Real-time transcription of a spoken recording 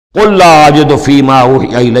قل لا اجد فیما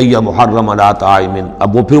اوحی الی محرما علی طاعم،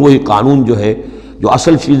 اب وہ پھر وہی قانون جو ہے، جو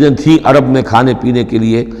اصل چیزیں تھیں عرب میں کھانے پینے کے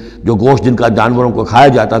لیے، جو گوشت جن کا جانوروں کو کھایا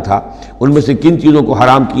جاتا تھا، ان میں سے کن چیزوں کو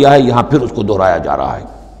حرام کیا ہے، یہاں پھر اس کو دہرایا جا رہا ہے۔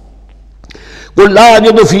 قل لا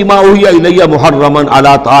اجد فیما اوحی الی محرما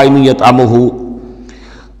علی طاعم یطعمہ،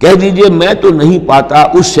 کہہ دیجئے میں تو نہیں پاتا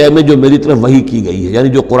اس شے میں جو میری طرف وحی کی گئی ہے، یعنی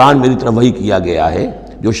جو قرآن میری طرف وحی کیا گیا ہے،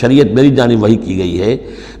 جو شریعت میری جانب وحی کی گئی ہے،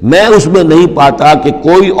 میں اس میں نہیں پاتا کہ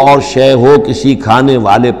کوئی اور شے ہو کسی کھانے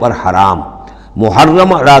والے پر حرام،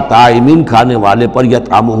 محرم علی طاعم کھانے والے پر،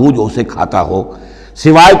 یطعمہ جو اسے کھاتا ہو،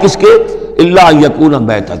 سوائے کس کے؟ الا ان یکون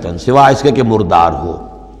میتۃ، سوائے اس کے کہ مردار ہو۔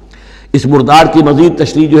 اس مردار کی مزید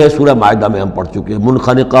تشریح جو ہے سورہ مائدہ میں ہم پڑھ چکے ہیں،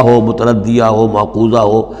 منخنقہ ہو، متردیہ ہو، موقوذہ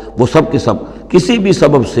ہو، وہ سب کے سب کسی بھی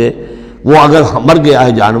سبب سے وہ اگر مر گیا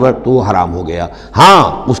ہے جانور تو وہ حرام ہو گیا۔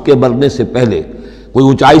 ہاں اس کے مرنے سے پہلے کوئی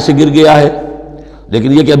اونچائی سے گر گیا ہے،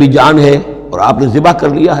 لیکن یہ کہ ابھی جان ہے اور آپ نے ذبح کر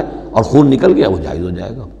لیا ہے اور خون نکل گیا، وہ جائز ہو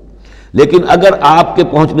جائے گا۔ لیکن اگر آپ کے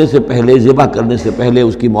پہنچنے سے پہلے، ذبح کرنے سے پہلے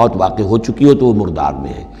اس کی موت واقع ہو چکی ہو تو وہ مردار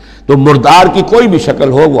میں ہے، تو مردار کی کوئی بھی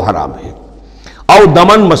شکل ہو وہ حرام ہے۔ او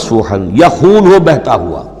دمن مسفوحا، یا خون ہو بہتا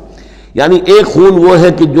ہوا، یعنی ایک خون وہ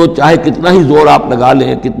ہے کہ جو چاہے کتنا ہی زور آپ لگا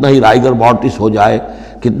لیں، کتنا ہی رائگر مارٹس ہو جائے،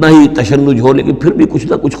 کتنا ہی تشنج ہو، لیکن پھر بھی کچھ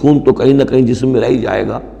نہ کچھ خون تو کہیں نہ کہیں جسم میں رہ ہی جائے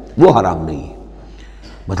گا، وہ حرام نہیں ہے۔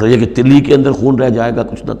 مطلب یہ کہ تلی کے اندر خون رہ جائے گا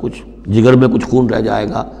کچھ نہ کچھ، جگر میں کچھ خون رہ جائے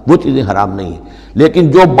گا، وہ چیزیں حرام نہیں ہیں۔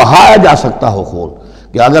 لیکن جو بہایا جا سکتا ہو خون،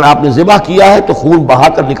 کہ اگر آپ نے ذبح کیا ہے تو خون بہا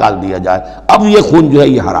کر نکال دیا جائے، اب یہ خون جو ہے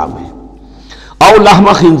یہ حرام ہے۔ او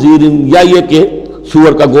لحم خنزیر، یا یہ کہ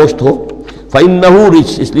سور کا گوشت ہو، فإنہ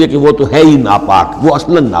رجس، اس لیے کہ وہ تو ہے ہی ناپاک، وہ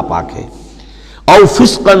اصلاً ناپاک ہے۔ او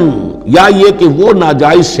فسقا، یا یہ کہ وہ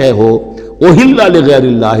ناجائز شے ہو، احل لغیر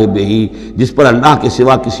اللہ بہ، جس پر اللہ کے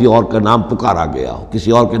سوا کسی اور کا نام پکارا گیا ہو،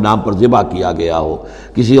 کسی اور کے نام پر ذبح کیا گیا ہو،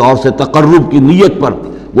 کسی اور سے تقرب کی نیت پر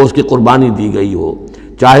وہ اس کی قربانی دی گئی ہو،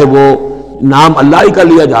 چاہے وہ نام اللہ ہی کا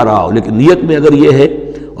لیا جا رہا ہو، لیکن نیت میں اگر یہ ہے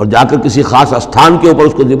اور جا کر کسی خاص استھان کے اوپر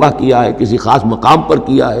اس کو ذبح کیا ہے، کسی خاص مقام پر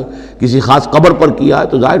کیا ہے، کسی خاص قبر پر کیا ہے،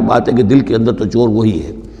 تو ظاہر بات ہے کہ دل کے اندر تو چور وہی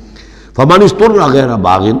ہے۔ فمن اضطر غیر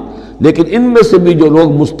باغ، لیکن ان میں سے بھی جو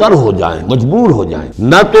لوگ مضطر ہو جائیں، مجبور ہو جائیں،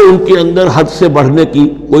 نہ تو ان کے اندر حد سے بڑھنے کی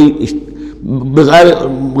کوئی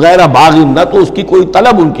غیر باغ، نہ تو اس کی کوئی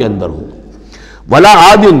طلب ان کے اندر ہو، ولا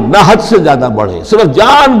عاد، نہ حد سے زیادہ بڑھے، صرف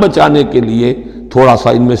جان بچانے کے لیے تھوڑا سا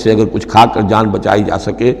ان میں سے اگر کچھ کھا کر جان بچائی جا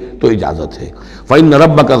سکے تو اجازت ہے۔ فإن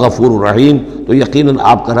ربک غفور رحیم، تو یقیناً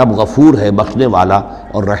آپ کا رب غفور ہے، بخشنے والا،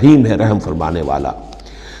 اور رحیم ہے، رحم فرمانے والا۔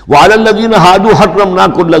 وعلی الذین ہادوا حرمنا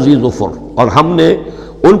کل ذی ظفر، اور ہم نے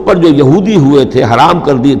ان پر جو یہودی ہوئے تھے حرام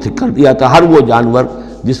کر دیا تھا ہر وہ جانور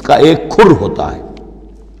جس کا ایک کھر ہوتا ہے۔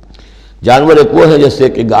 جانور ایک وہ ہے جیسے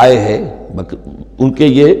کہ گائے ہے، ان کے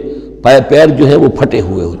یہ پیر جو ہیں وہ پھٹے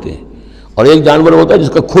ہوئے ہوتے ہیں، اور ایک جانور ہوتا ہے جس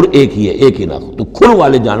کا کھر ایک ہی ہے، ایک ہی ناخن، تو کھر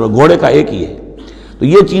والے جانور گھوڑے کا ایک ہی ہے، تو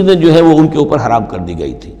یہ چیزیں جو ہیں وہ ان کے اوپر حرام کر دی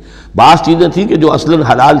گئی تھی۔ بعض چیزیں تھیں کہ جو اصلاً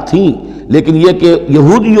حلال تھیں، لیکن یہ کہ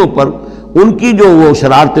یہودیوں پر ان کی جو وہ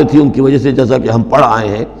شرارتیں تھیں، ان کی وجہ سے جیسا کہ ہم پڑھ آئے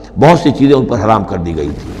ہیں، بہت سی چیزیں ان پر حرام کر دی گئی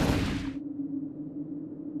تھیں۔